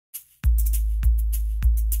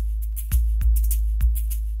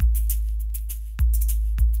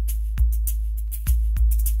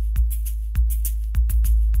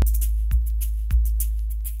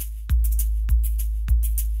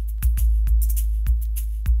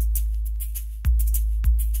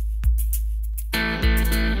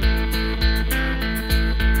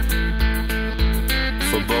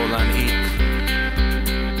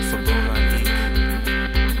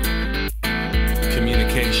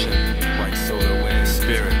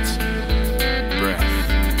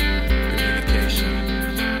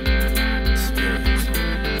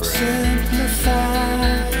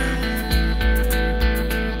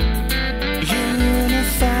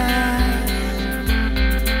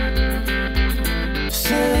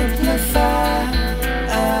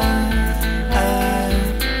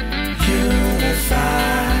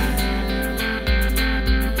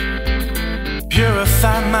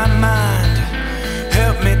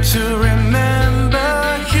to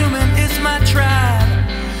remember, human is my tribe,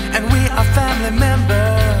 and we are family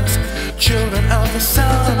members, children of the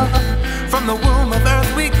sun. From the womb of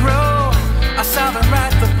earth we grow, our sovereign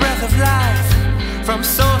right, the breath of life. From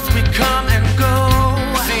source we come and go.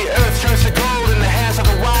 See, earth turns to gold in the hands of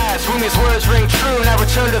the wise. Rumi's words ring true, now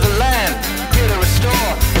return to the land. Here to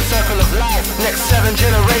restore the circle of life. Next 7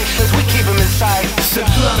 generations, we keep them in sight.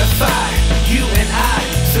 Simplunify, you and I.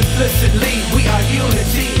 Simplicitly, we are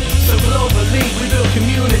unity. So globally, we build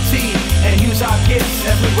community and use our gifts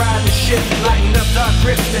as we ride the ship. Lighten up dark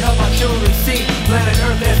rifts to help our children see planet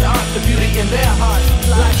Earth as art, the beauty in their hearts.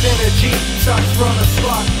 Life energy starts from a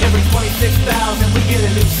spark. Every 26,000, we get a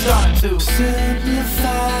new start to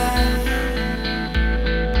simplify,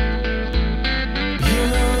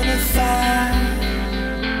 unify.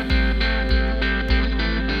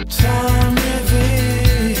 Time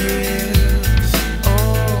reveals,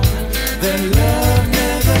 oh, that love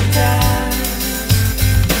never dies.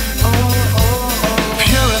 Oh, oh, oh.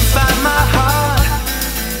 Purify my heart,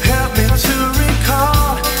 help me to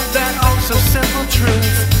recall that oh so simple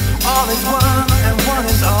truth. All is one and one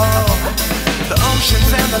is all. The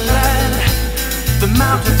oceans and the land, the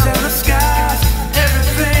mountains and the skies,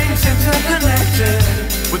 everything's interconnected.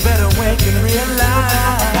 We better wake and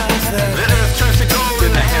realize that the earth turns to gold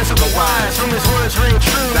in the hands of the wise. Rumi's words ring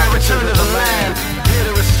true, now return to the land. Here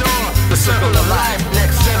to restore the circle of life.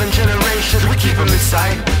 Next 7 generations, we keep them in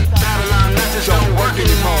sight. Babylon methods don't work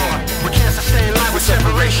anymore. We can't sustain life with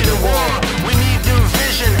separation and war. We need new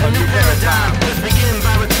vision, a new paradigm. Let's begin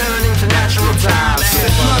by returning to natural time.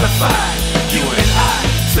 Simplunify, you and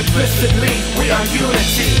I. Simplicitly, we are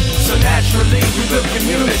unity. So naturally, we build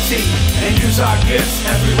community and use our gifts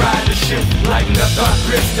as we ride the ship. Lighten up dark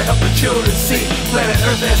rifts to help the children see planet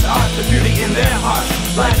Earth as art, the beauty in their hearts.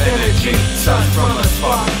 Life energy starts from a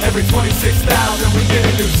spark. Every 26,000, we get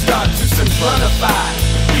a new start to simplunify.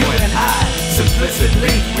 You and I,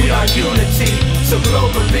 simplicitly, we are unity. So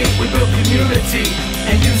globally, we build community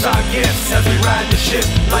and use our gifts as we ride the ship.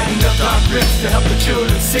 Lighten up dark rifts to help the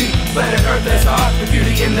children see planet Earth as art, the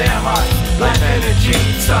beauty in their hearts. Life energy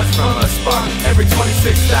starts from a spark. Every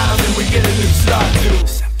 26,000, we get a new start to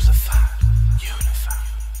simplify, unify,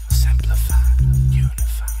 simplify,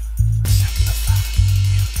 unify, simplify,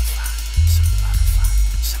 unify, simplify,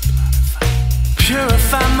 simplify.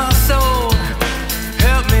 Purify my soul,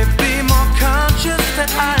 help me be more conscious that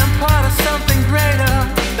I am part of something greater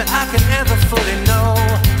than I can ever fully know.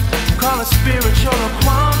 Call it spiritual or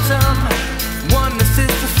quantum. Oneness is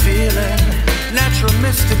the feeling, natural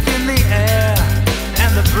mystic in the air,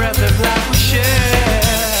 and the breath of life we share.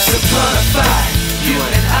 Simplunify, you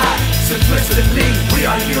and I. Simplicity, we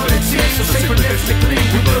are unity. So synchronistically,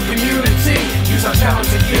 we build community. Use our talents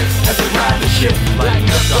and gifts as we ride the ship. Lighten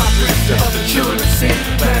up dark rifts to help the children see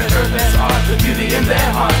planet Earth as art, the beauty in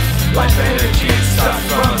their hearts. Life energy starts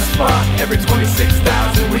from a spark. Every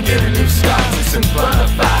 26,000, we get a new start to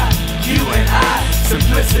simplunify. You and I,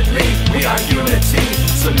 simplicity, we are unity.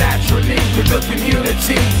 So naturally, we build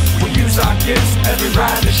community. We use our gifts as we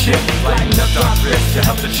ride the ship. Lighten up dark rifts to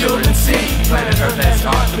help the children see planet Earth as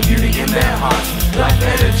art, the beauty in their hearts. Life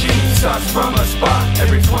energy starts from a spark.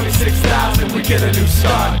 Every 26,000, we get a new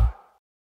start.